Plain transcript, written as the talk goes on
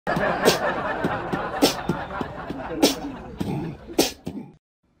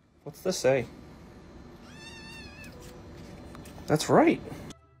What's this say? That's right.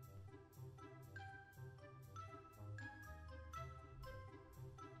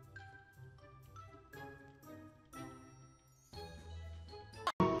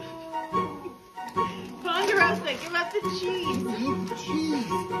 Ponderosa, give up the cheese. Eat the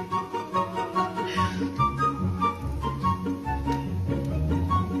cheese.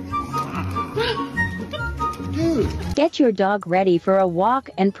 Dude. Get your dog ready for a walk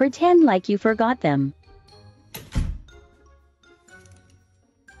and pretend like you forgot them.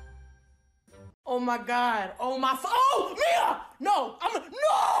 Oh my God. Oh my. Oh, Mia! No!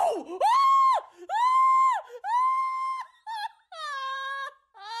 No! Ah!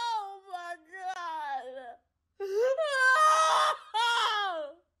 Oh my God.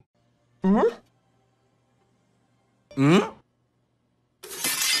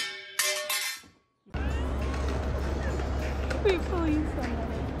 Wait, please.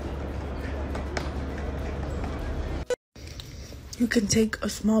 You can take a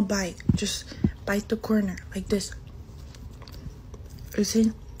small bite. Just bite the corner like this. You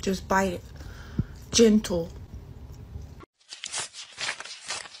see? Just bite it. Gentle.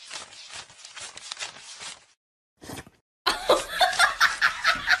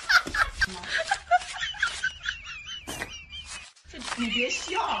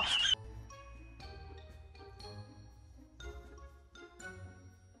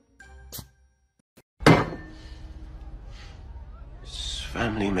 This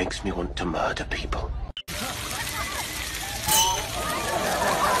family makes me want to murder people.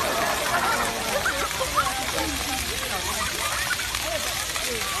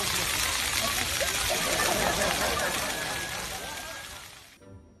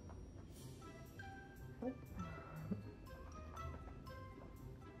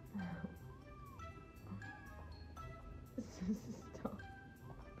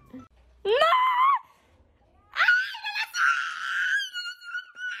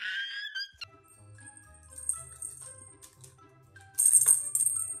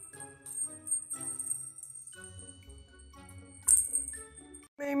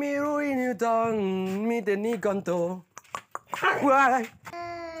ไม่มีรู้นิวตันมีแต่นี่ก่อนโตว้าย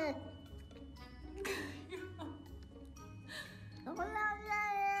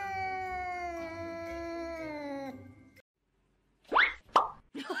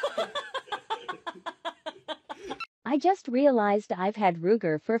I just realized I've had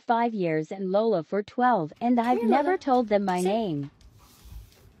Ruger for 5 years and Lola for 12, and I've never told them my name.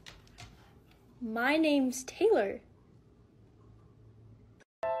 My name's Taylor.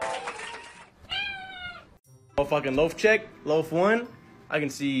 Oh, fucking loaf check. Loaf 1. I can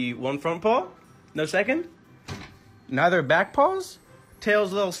see 1 front paw. No second. Neither back paws.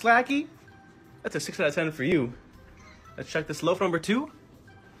 Tail's a little slacky. That's a 6 out of 10 for you. Let's check this loaf number 2.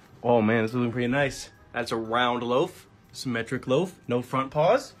 Oh man, this is looking pretty nice. That's a round loaf. Symmetric loaf. No front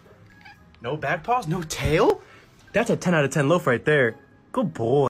paws. No back paws. No tail. That's a 10 out of 10 loaf right there. Good boy.